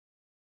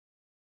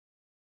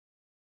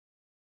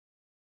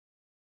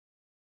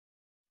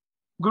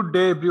Good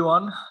day,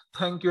 everyone.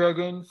 Thank you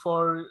again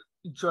for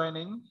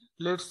joining.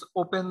 Let's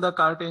open the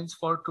curtains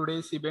for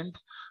today's event.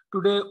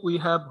 Today we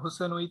have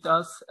Hussein with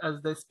us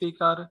as the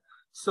speaker.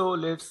 So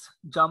let's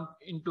jump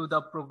into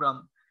the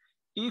program.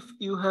 If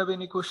you have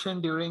any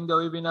question during the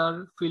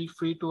webinar, feel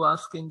free to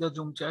ask in the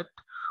Zoom chat.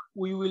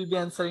 We will be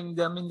answering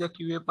them in the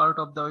QA part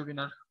of the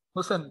webinar.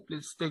 Hussein,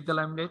 please take the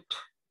limelight.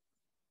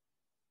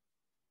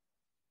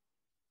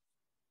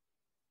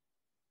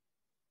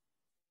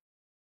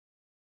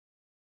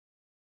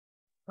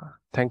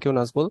 Thank you,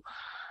 Nazbul.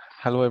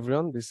 Hello,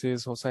 everyone. This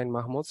is Hossein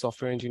Mahmoud,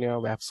 software engineer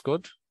of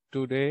AppsCode.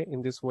 Today,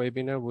 in this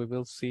webinar, we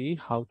will see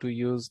how to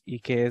use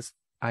EKS,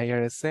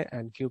 IRSA,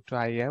 and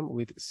Kube2iam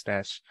with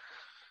Stash.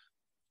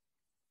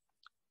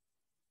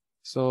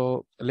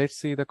 So let's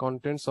see the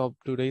contents of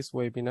today's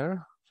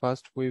webinar.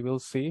 First, we will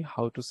see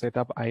how to set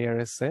up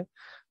IRSA.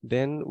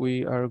 Then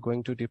we are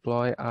going to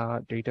deploy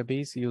a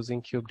database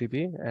using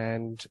Kube2iam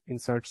and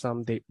insert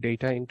some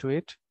data into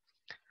it.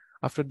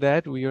 After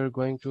that, we are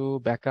going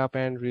to backup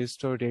and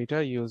restore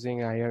data using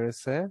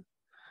IRSA.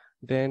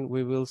 Then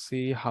we will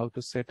see how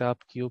to set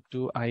up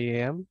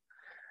Kube2iam.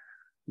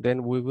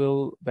 Then we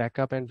will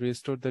backup and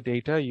restore the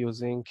data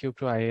using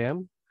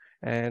Kube2iam.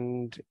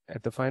 And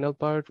at the final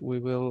part, we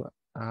will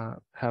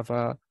have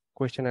a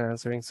question and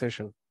answering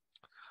session.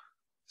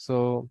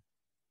 So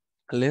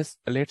let's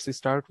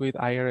start with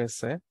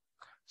IRSA.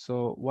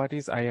 So what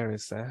is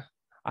IRSA?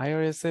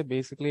 IRSA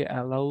basically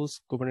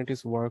allows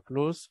Kubernetes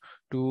workloads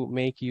to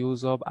make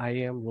use of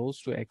IAM roles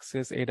to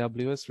access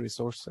AWS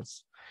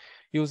resources.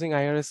 Using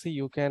IRSA,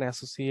 you can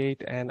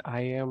associate an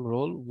IAM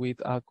role with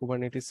a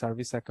Kubernetes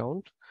service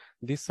account.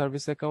 This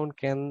service account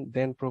can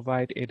then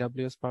provide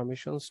AWS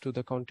permissions to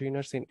the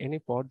containers in any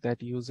pod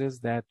that uses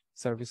that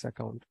service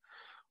account.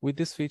 With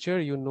this feature,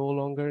 you no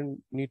longer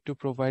need to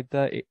provide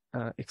the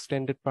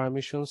extended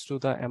permissions to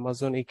the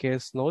Amazon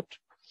EKS node.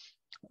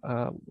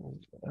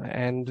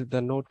 And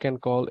the node can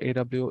call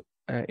AWS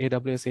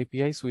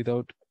APIs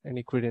without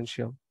any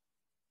credential.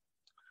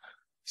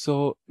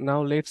 So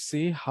now let's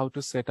see how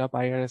to set up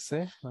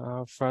IRSA.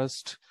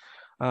 First,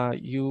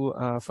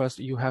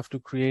 you have to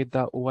create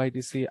the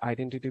OIDC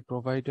identity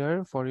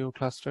provider for your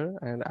cluster,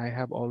 and I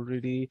have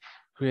already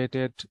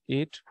created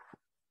it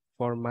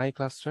for my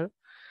cluster.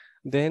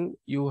 Then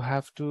you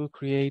have to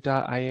create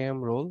a IAM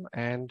role,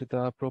 and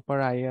the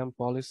proper IAM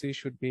policy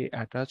should be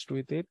attached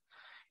with it.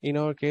 In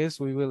our case,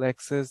 we will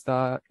access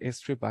the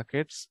S3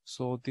 buckets.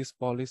 So this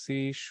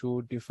policy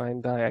should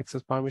define the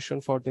access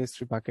permission for the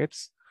S3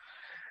 buckets.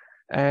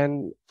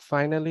 And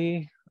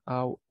finally,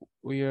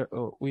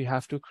 we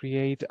have to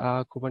create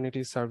a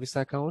Kubernetes service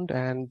account,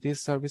 and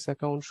this service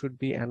account should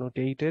be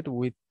annotated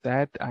with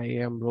that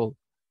IAM role.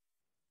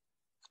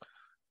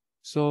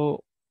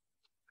 So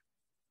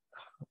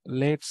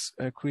let's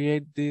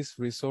create these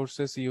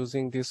resources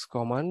using this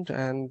command,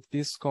 and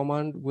this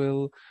command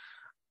will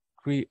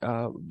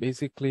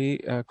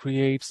basically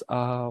creates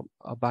a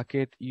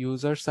bucket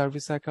user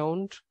service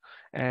account,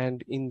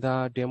 and in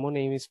the demo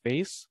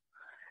namespace,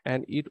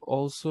 and it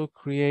also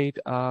create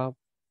a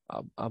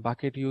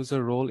bucket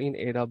user role in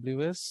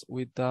AWS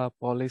with the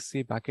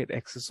policy bucket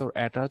accessor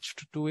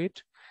attached to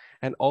it.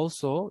 And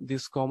also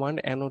this command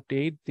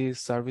annotate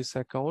this service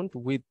account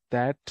with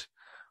that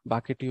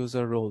bucket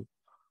user role.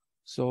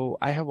 So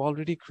I have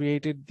already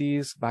created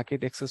this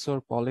bucket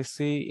accessor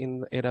policy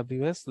in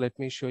AWS. Let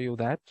me show you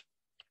that.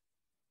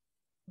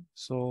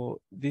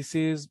 So this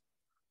is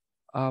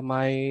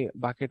my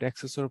bucket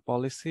accessor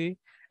policy,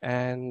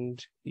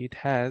 and it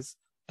has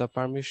the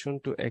permission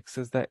to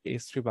access the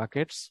S3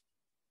 buckets.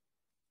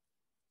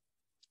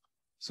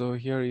 So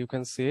here you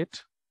can see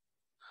it.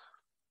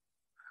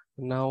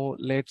 Now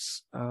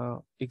let's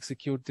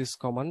execute this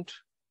command.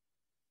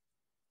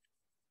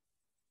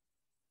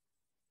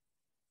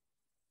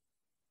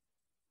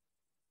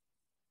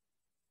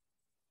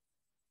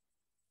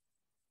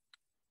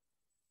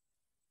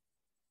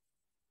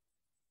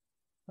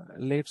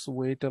 Let's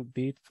wait a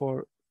bit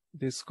for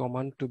this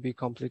command to be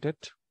completed.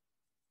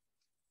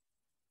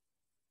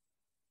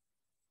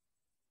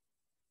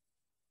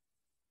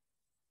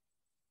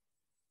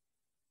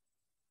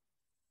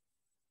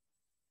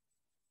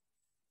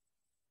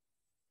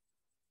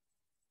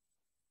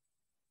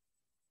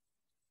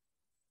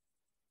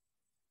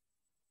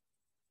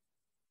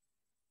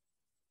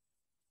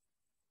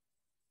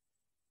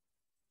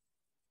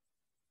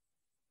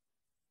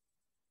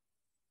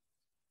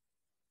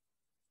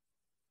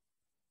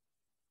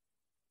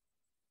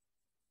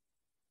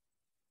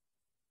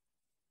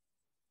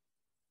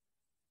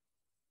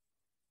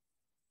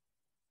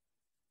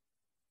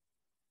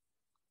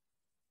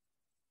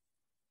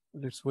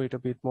 Let's wait a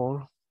bit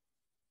more.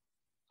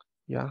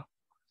 Yeah.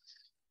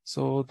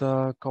 So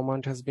the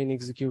command has been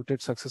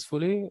executed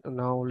successfully.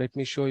 Now let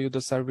me show you the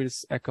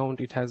service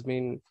account. It has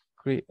been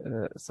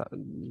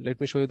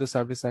let me show you the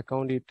service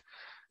account it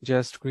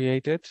just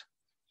created.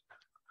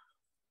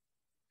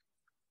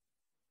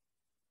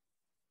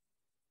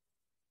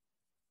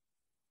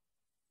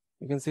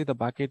 You can see the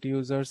bucket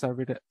user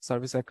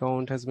service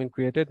account has been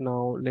created.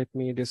 Now let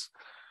me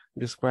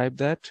describe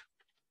that.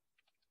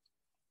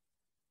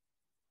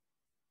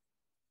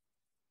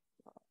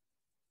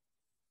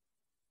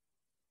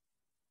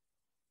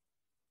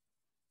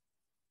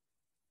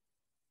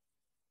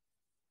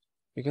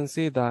 You can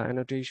see the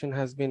annotation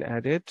has been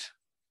added.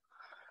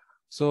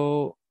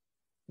 So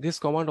this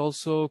command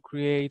also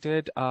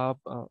created a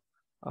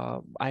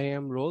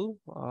IAM role,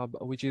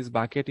 which is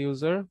bucket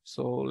user.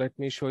 So let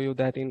me show you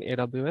that in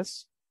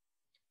AWS.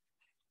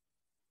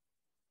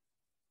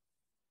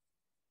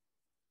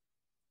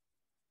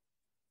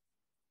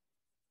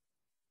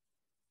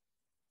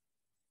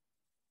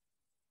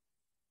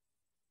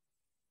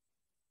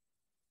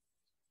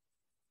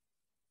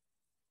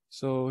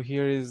 So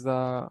here is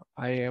the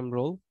IAM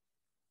role,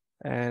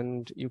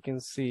 and you can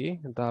see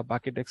the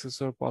bucket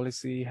accessor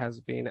policy has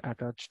been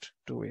attached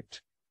to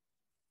it.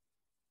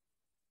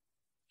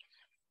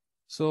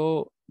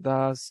 So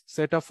the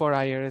setup for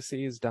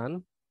IRSA is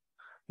done.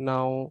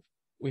 Now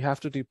we have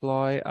to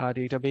deploy a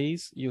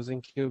database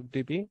using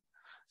Kube2iam.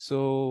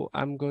 So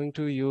I'm going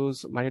to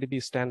use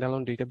MariaDB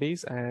standalone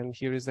database, and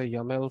here is the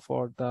YAML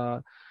for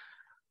the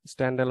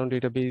standalone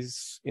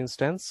database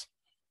instance.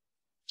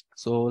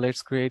 So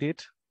let's create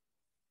it.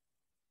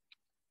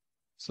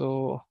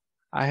 So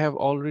I have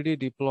already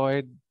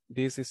deployed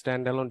this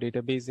standalone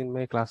database in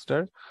my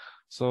cluster.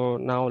 So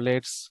now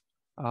let's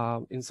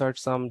insert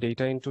some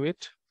data into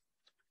it.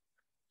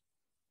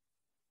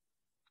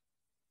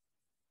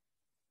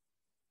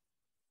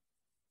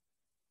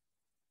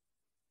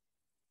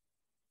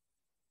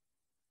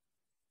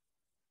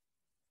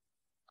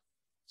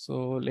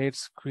 So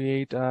let's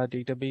create a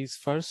database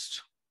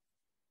first.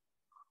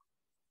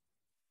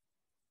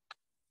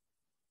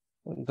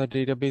 The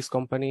database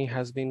company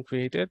has been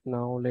created.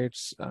 Now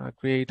let's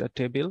create a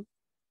table.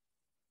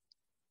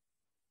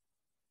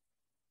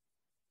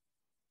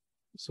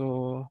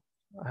 So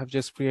I have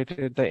just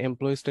created the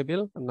employees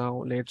table.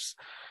 Now let's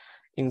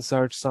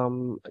insert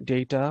some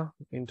data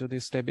into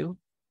this table.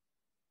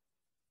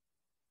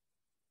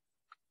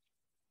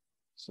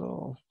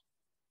 So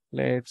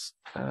let's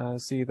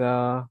see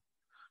the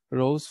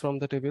rows from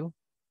the table.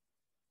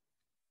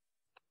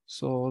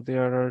 So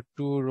there are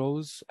 2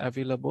 rows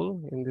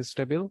available in this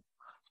table.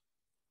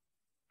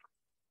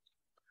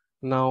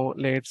 Now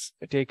let's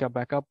take a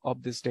backup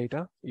of this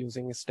data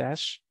using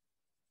stash.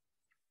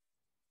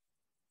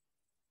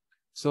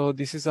 So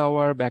this is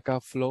our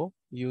backup flow.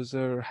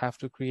 User have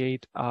to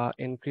create an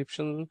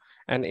encryption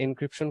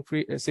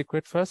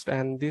secret first,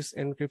 and this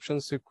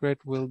encryption secret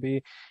will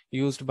be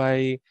used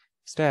by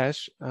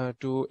stash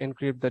to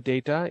encrypt the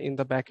data in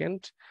the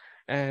backend.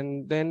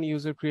 And then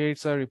user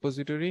creates a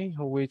repository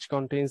which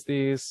contains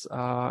this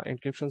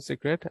encryption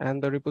secret,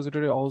 and the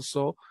repository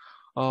also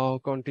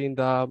contain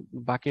the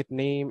bucket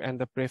name and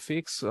the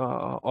prefix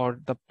or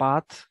the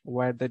path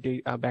where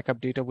the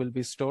backup data will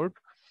be stored.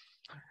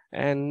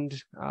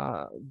 And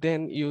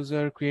then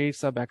user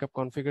creates a backup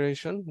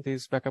configuration.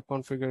 This backup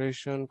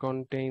configuration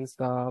contains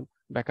the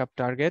backup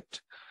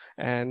target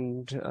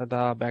and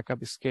the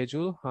backup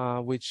schedule,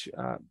 which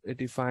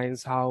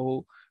defines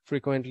how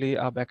frequently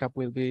a backup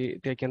will be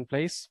taken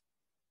place.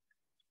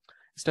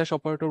 Stash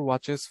operator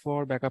watches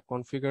for backup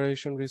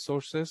configuration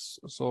resources.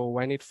 So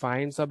when it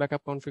finds a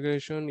backup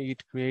configuration,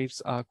 it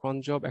creates a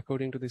cron job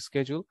according to the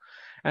schedule.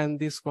 And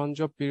this cron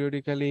job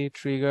periodically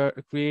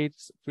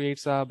creates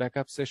a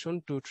backup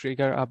session to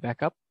trigger a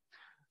backup.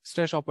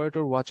 Stash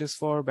operator watches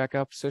for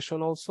backup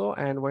session also.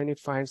 And when it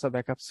finds a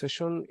backup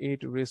session,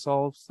 it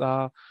resolves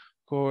the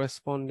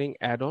corresponding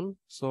add-on.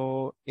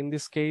 So in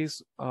this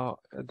case,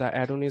 the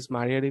add-on is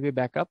MariaDB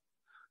backup.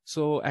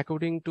 So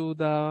according to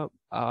the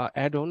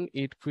add-on,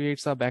 it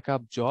creates a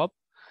backup job,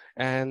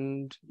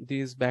 and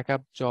this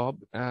backup job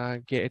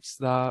gets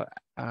the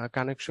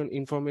connection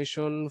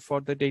information for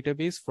the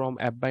database from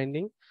app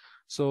binding.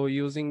 So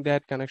using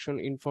that connection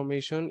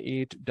information,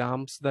 it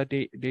dumps the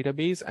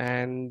database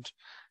and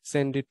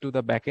send it to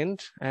the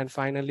backend. And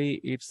finally,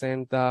 it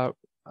sends the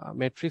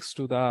metrics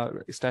to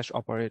the stash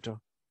operator.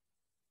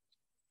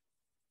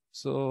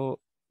 So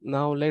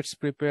now let's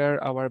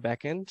prepare our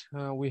backend.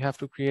 We have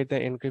to create the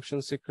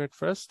encryption secret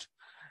first,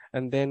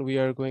 and then we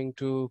are going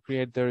to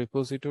create the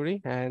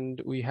repository, and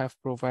we have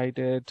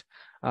provided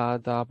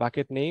the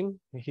bucket name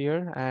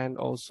here and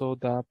also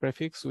the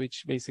prefix,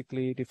 which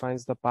basically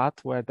defines the path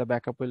where the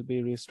backup will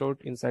be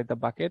restored inside the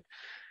bucket.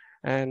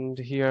 And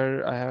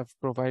here I have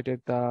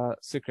provided the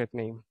secret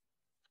name.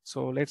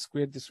 So let's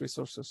create these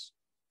resources.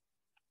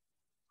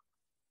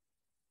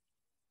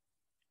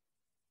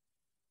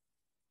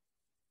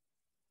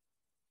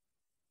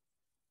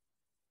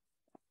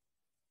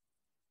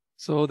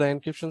 So the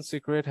encryption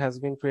secret has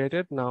been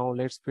created. Now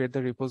let's create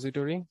the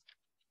repository.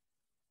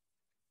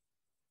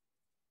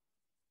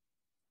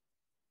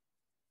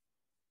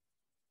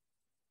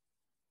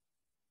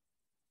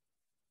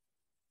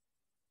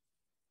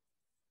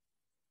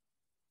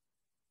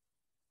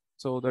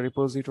 So the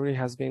repository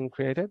has been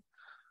created.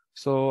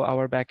 So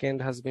our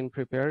backend has been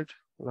prepared.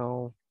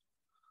 Now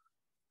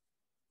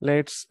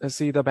let's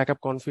see the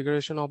backup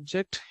configuration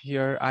object.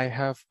 Here I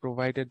have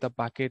provided the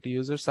bucket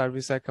user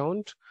service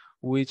account,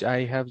 which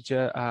I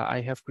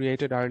have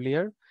created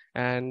earlier.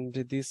 And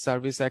this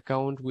service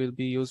account will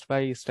be used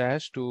by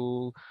Stash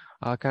to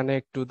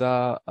connect to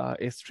the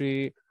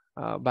S3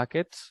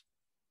 buckets.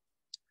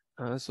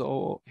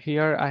 So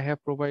here I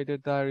have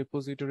provided the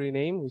repository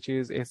name, which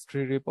is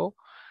S3 repo,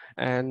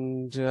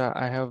 and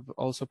I have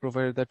also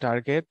provided the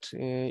target.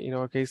 In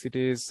our case, it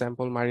is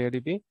sample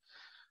MariaDB.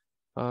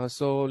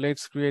 So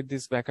let's create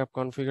this backup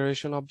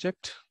configuration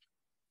object.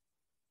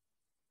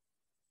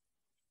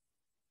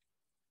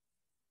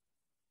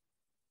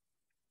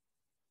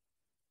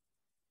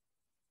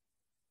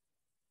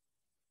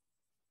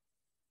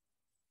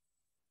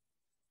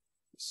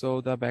 So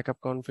the backup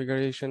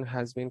configuration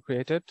has been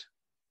created,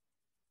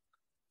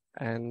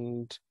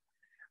 and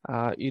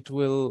it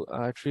will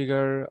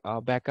trigger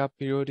backup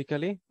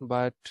periodically.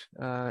 But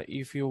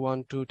if you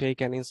want to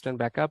take an instant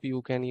backup,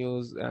 you can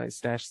use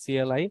stash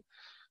CLI.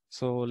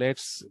 So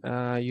let's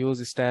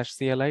use stash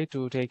CLI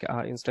to take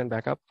instant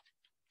backup.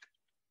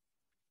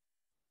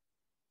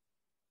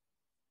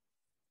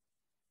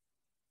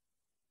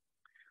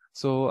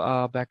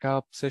 So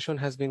backup session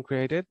has been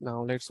created.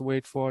 Now let's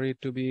wait for it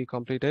to be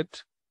completed.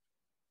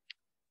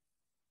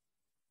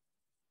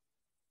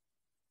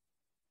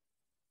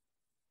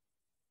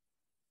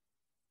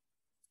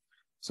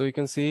 So you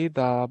can see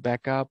the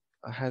backup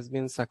has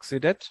been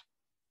succeeded.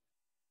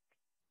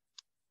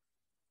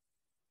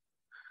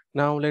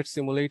 Now let's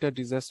simulate a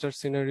disaster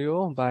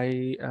scenario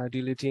by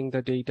deleting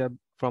the data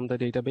from the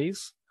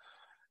database.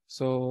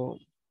 So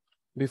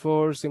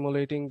before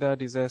simulating the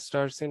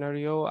disaster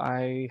scenario,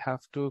 I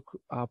have to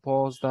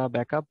pause the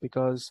backup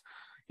because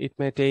it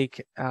may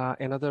take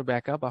another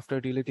backup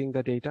after deleting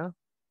the data.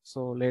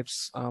 So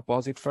let's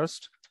pause it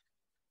first.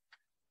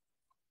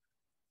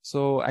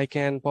 So I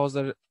can pause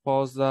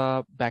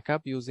the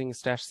backup using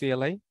stash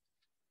CLI.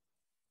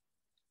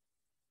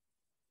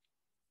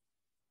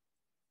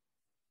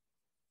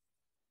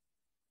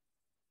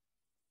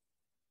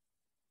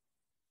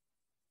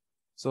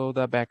 So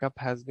the backup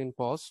has been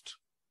paused.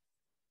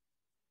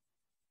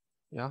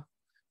 Yeah.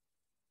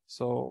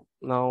 So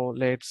now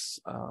let's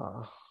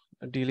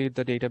delete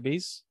the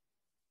database.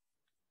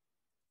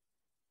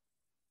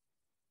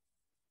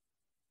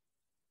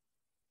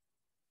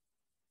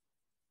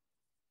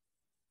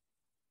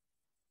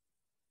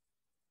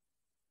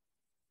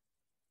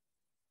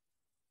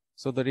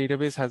 So the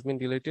database has been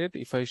deleted.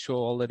 If I show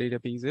all the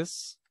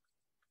databases,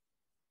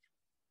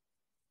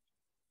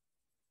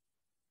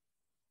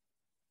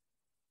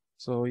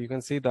 so you can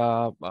see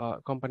the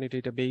company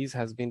database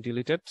has been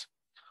deleted.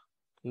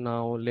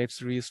 Now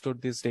let's restore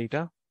this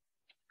data.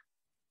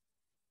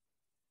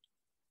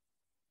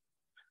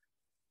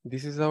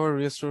 This is our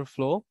restore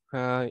flow.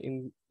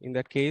 In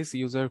that case,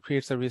 user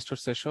creates a restore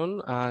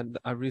session, and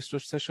a restore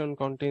session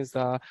contains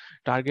the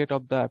target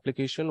of the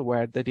application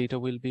where the data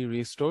will be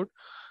restored.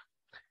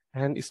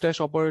 And stash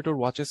operator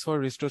watches for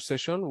restore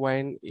session.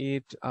 When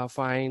it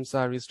finds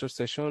a restore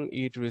session,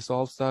 it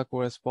resolves the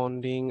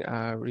corresponding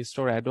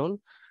restore add-on.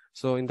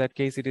 So in that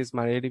case, it is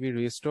MariaDB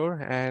restore,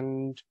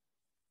 and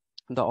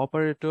the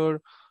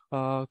operator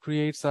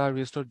creates a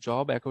restore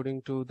job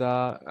according to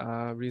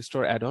the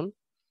restore add-on.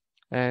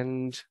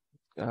 And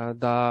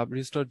the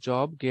restore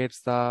job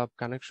gets the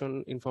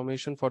connection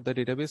information for the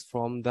database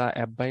from the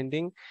app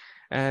binding,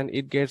 and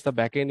it gets the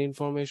backend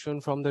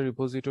information from the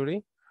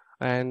repository,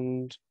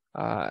 and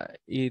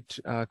it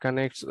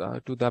connects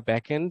to the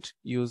backend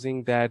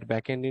using that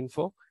backend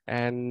info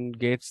and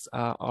gets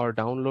or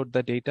download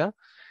the data.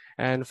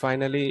 And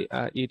finally,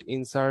 it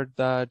insert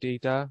the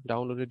data,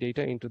 downloaded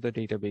data into the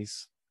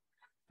database.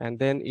 And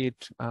then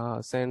it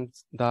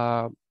sends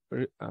the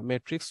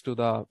metrics to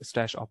the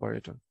stash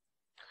operator.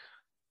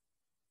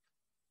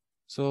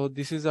 So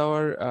this is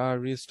our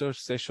restore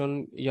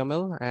session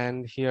YAML,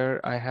 and here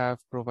I have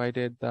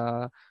provided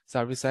the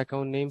service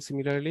account name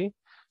similarly.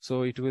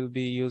 So it will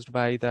be used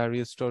by the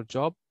restore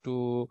job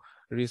to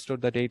restore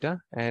the data.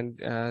 And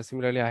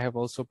similarly, I have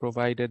also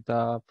provided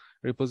the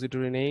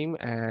repository name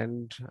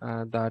and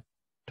the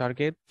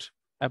target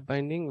app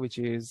binding, which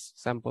is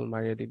sample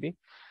MariaDB.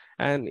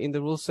 And in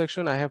the rules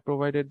section, I have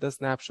provided the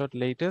snapshot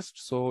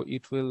latest. So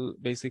it will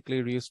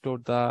basically restore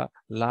the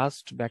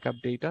last backup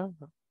data.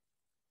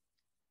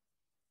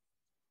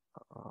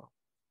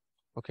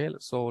 Okay,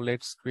 so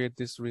let's create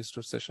this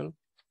restore session.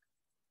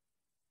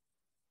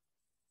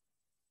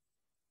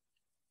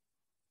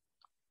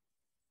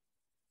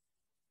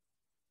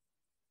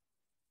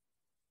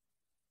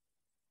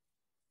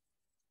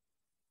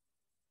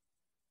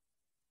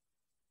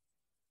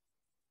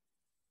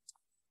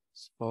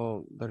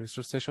 So the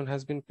restore session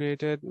has been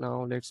created.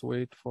 Now let's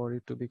wait for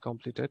it to be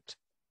completed.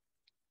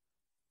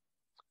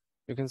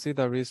 You can see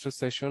the restore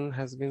session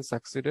has been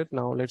succeeded.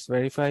 Now let's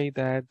verify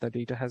that the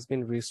data has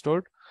been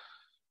restored.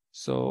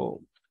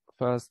 So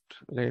first,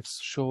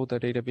 let's show the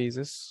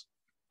databases.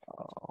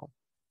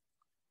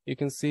 You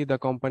can see the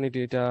company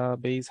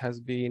database has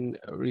been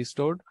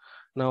restored.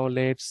 Now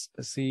let's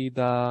see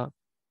the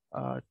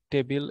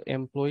table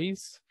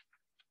employees.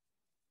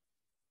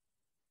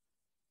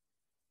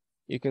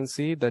 You can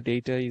see the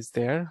data is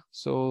there.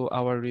 So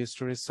our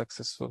restore is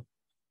successful.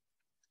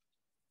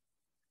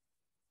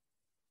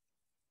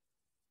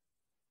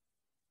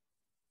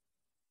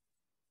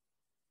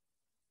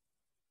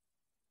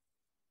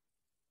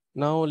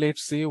 Now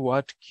let's see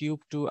what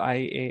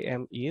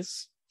Kube2iam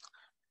is.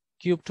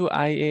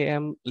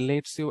 Kube2iam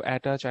lets you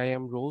attach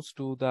IAM roles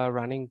to the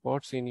running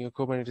pods in your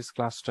Kubernetes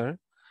cluster.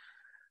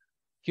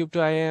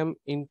 Kube2iam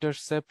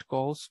intercept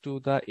calls to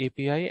the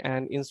API,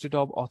 and instead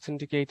of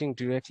authenticating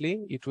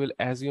directly, it will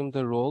assume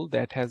the role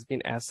that has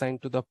been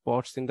assigned to the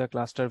pods in the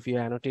cluster via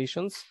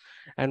annotations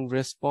and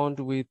respond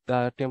with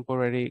the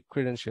temporary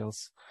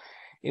credentials.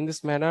 In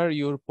this manner,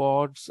 your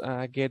pods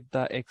get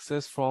the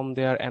access from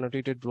their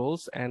annotated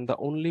roles, and the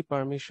only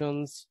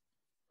permissions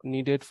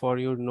needed for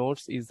your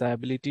nodes is the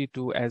ability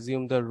to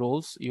assume the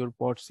roles your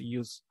pods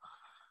use.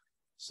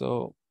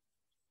 So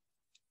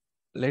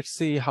let's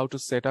see how to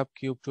set up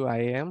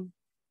Kube2iam.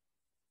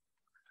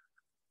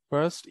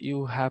 First,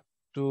 you have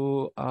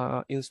to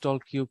install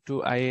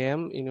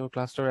Kube2iam in your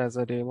cluster as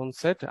a daemon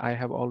set. I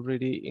have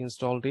already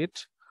installed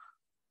it.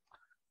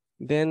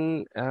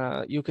 Then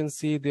you can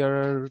see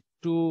there are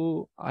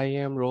two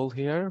IAM role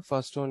here.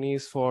 First one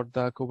is for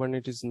the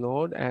Kubernetes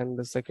node, and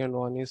the second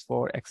one is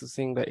for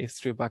accessing the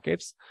S3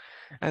 buckets.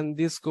 And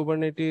this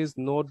Kubernetes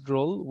node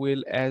role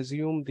will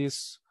assume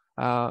this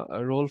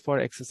role for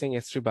accessing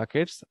S3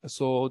 buckets.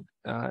 So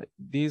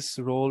this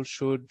role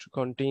should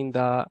contain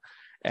the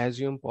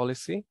assume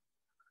policy,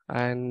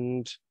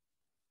 and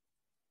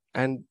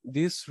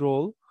this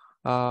role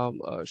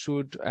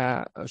should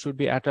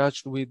be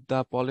attached with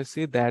the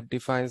policy that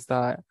defines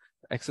the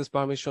access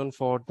permission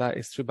for the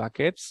S3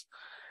 buckets.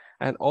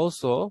 And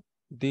also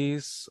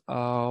this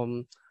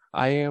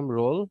IAM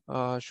role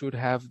should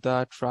have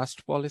the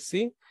trust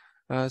policy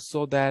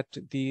so that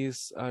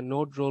this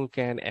node role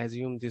can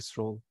assume this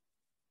role.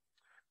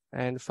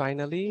 And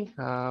finally,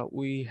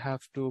 we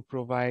have to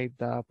provide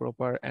the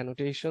proper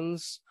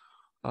annotations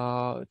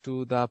to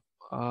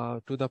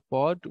the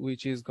pod,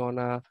 which is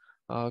gonna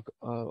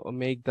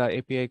make the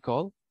API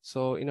call.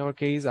 So in our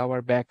case,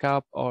 our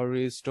backup or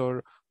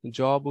restore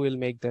job will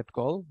make that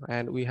call,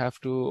 and we have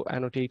to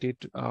annotate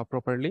it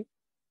properly.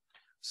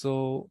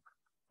 So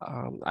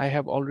I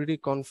have already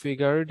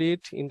configured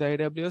it in the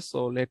AWS.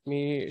 So let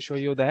me show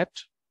you that.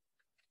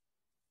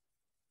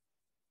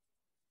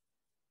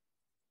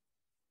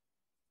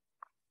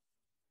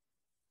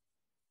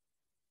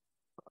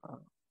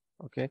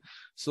 Okay,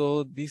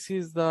 so this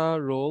is the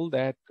role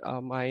that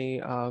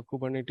my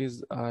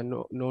Kubernetes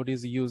node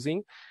is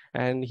using.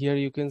 And here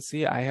you can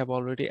see I have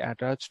already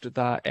attached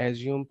the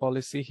assume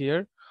policy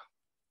here.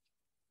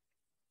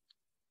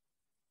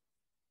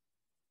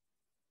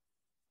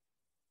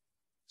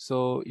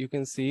 So you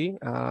can see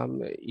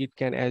it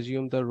can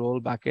assume the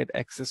role bucket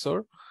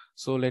accessor.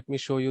 So let me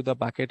show you the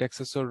bucket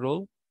accessor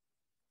role.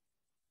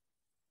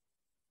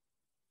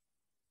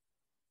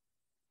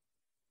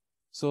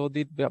 So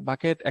the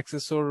bucket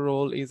accessor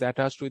role is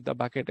attached with the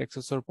bucket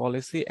accessor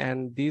policy,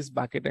 and this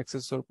bucket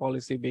accessor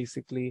policy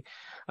basically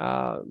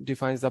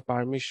defines the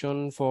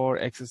permission for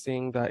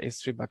accessing the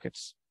S3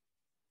 buckets.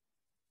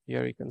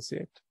 Here you can see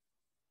it.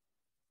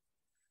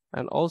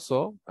 And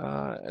also,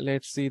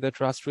 let's see the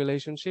trust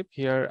relationship.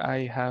 Here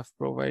I have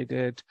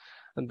provided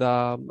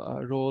the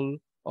role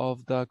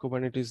of the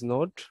Kubernetes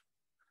node.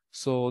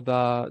 So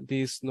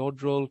this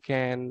node role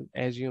can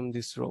assume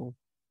this role.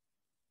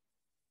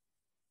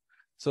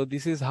 So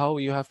this is how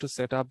you have to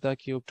set up the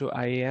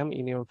Kube2iam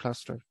in your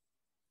cluster.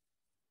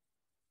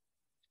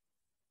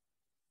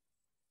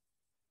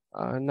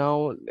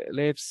 Now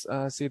let's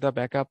see the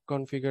backup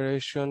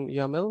configuration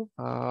YAML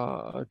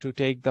to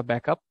take the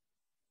backup.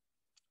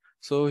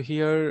 So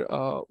here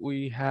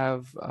we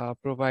have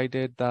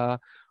provided the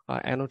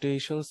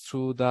annotations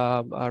through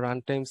the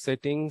runtime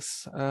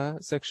settings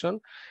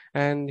section.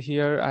 And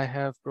here I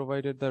have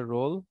provided the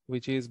role,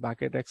 which is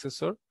bucket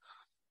accessor.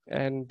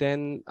 And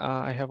then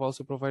I have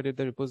also provided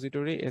the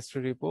repository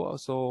S3 repo.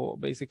 So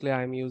basically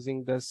I'm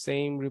using the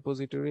same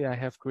repository I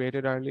have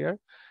created earlier.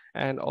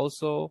 And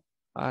also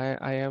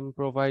I am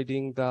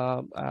providing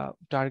the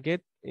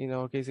target. In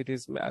our case, it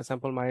is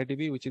sample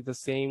MariaDB, which is the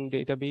same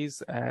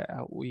database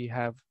we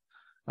have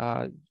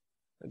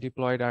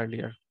deployed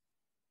earlier.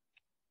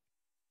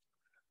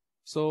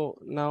 So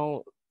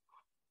now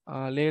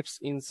let's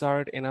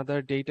insert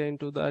another data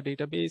into the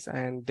database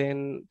and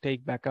then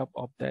take backup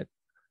of that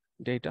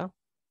data.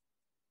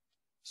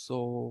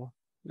 So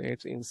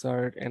let's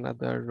insert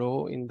another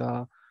row in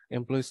the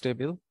employees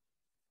table.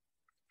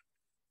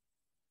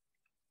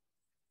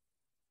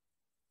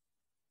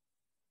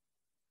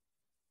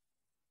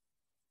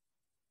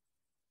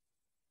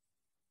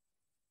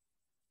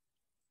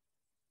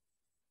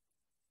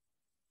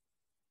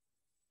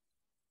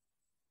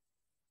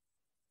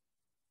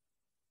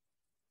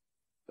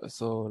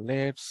 So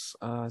let's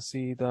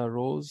see the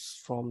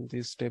rows from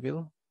this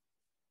table.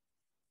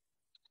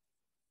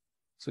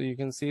 So you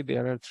can see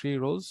there are 3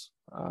 rows.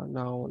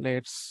 Now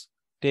let's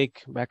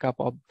take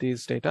backup of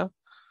this data.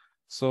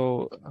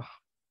 So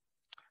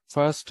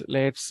first,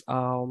 let's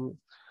update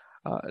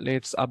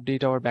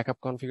our backup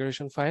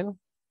configuration file.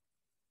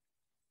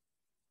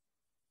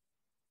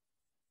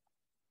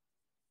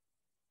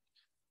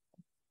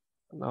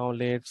 Now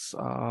let's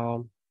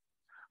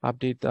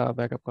update the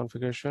backup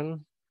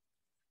configuration.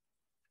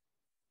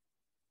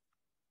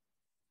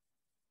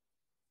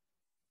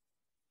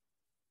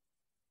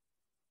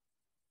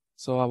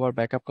 So our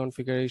backup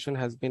configuration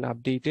has been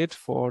updated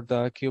for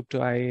the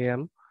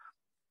Kube2iam.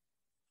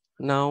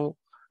 Now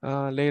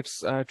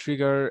let's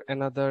trigger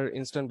another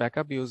instant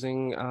backup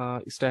using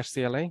stash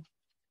CLI.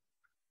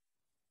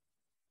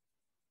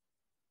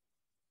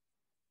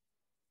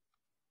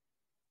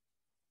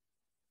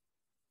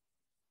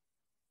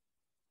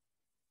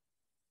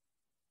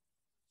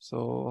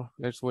 So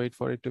let's wait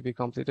for it to be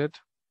completed.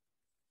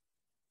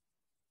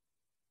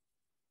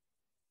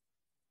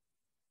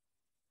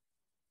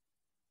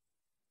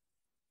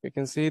 You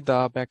can see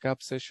the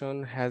backup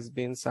session has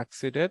been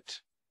succeeded.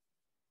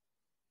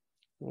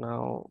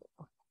 Now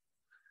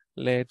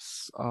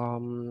let's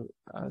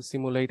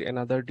simulate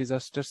another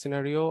disaster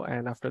scenario,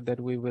 and after that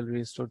we will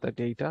restore the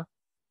data.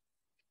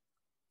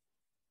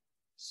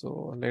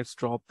 So let's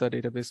drop the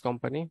database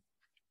company.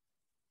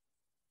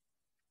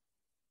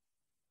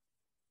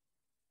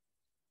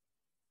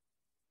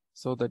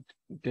 So the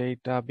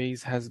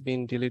database has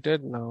been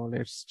deleted. Now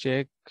let's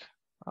check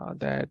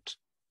that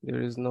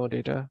there is no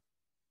data.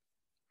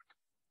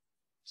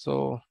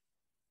 So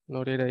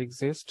no data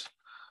exists.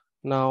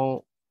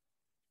 Now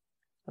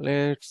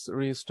let's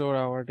restore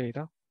our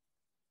data.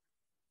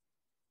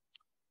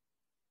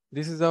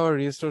 This is our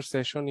restore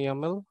session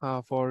YAML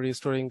for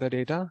restoring the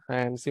data.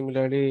 And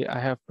similarly, I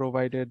have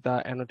provided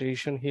the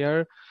annotation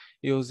here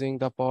using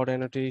the pod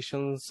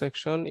annotation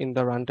section in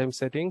the runtime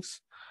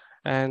settings.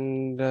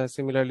 And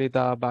similarly,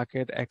 the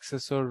bucket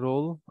accessor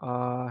role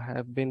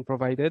have been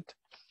provided.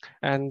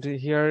 And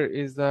here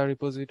is the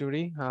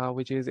repository,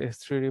 which is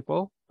S3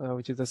 repo,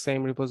 which is the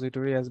same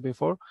repository as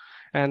before.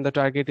 And the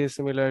target is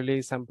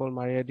similarly sample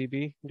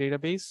MariaDB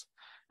database.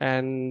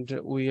 And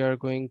we are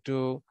going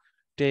to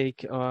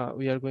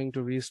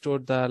restore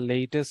the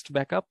latest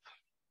backup.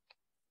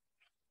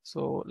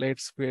 So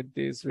let's create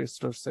this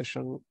restore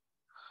session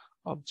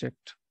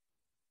object.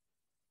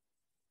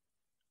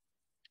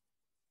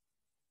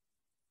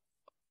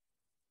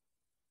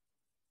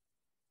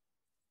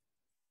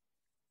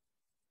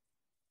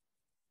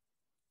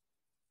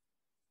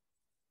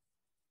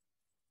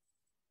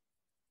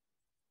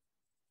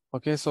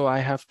 Okay, so I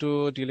have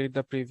to delete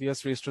the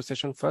previous restore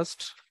session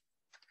first.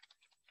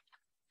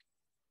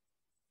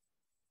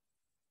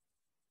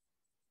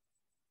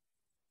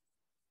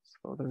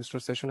 So the restore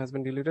session has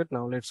been deleted.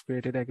 Now let's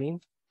create it again.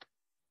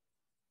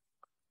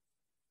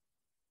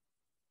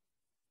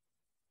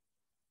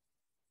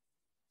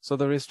 So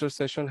the restore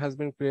session has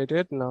been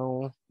created.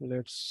 Now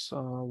let's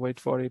wait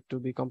for it to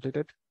be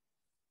completed.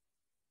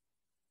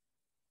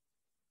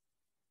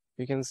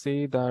 You can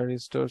see the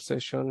restore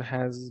session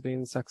has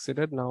been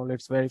succeeded. Now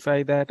let's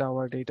verify that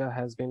our data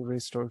has been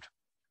restored.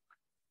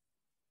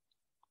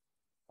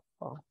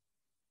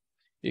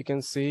 You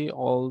can see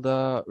all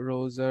the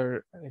rows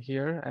are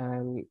here,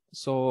 and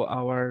so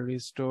our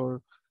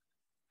restore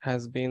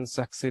has been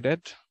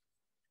succeeded.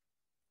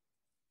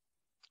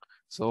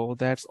 So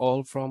that's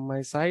all from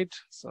my side.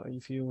 So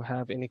if you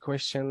have any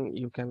question,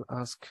 you can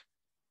ask.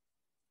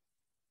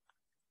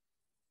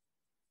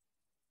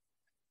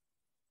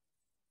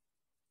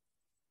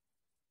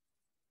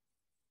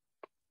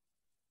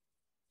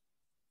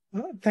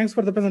 Thanks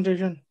for the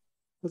presentation.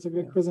 That's a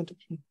great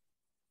presentation.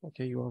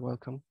 Okay, you are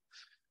welcome.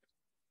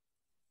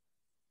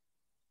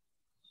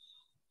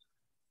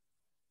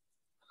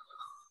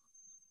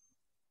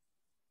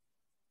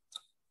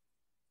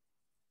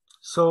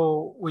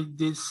 So with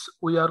this,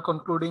 we are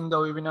concluding the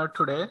webinar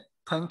today.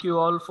 Thank you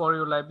all for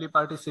your lively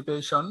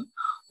participation.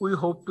 We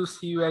hope to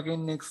see you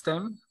again next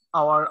time.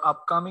 Our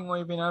upcoming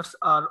webinars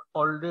are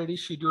already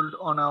scheduled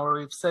on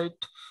our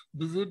website.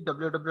 Visit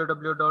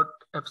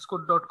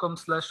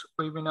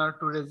www.appscode.com/webinar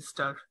to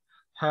register.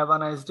 Have a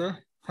nice day.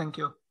 Thank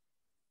you.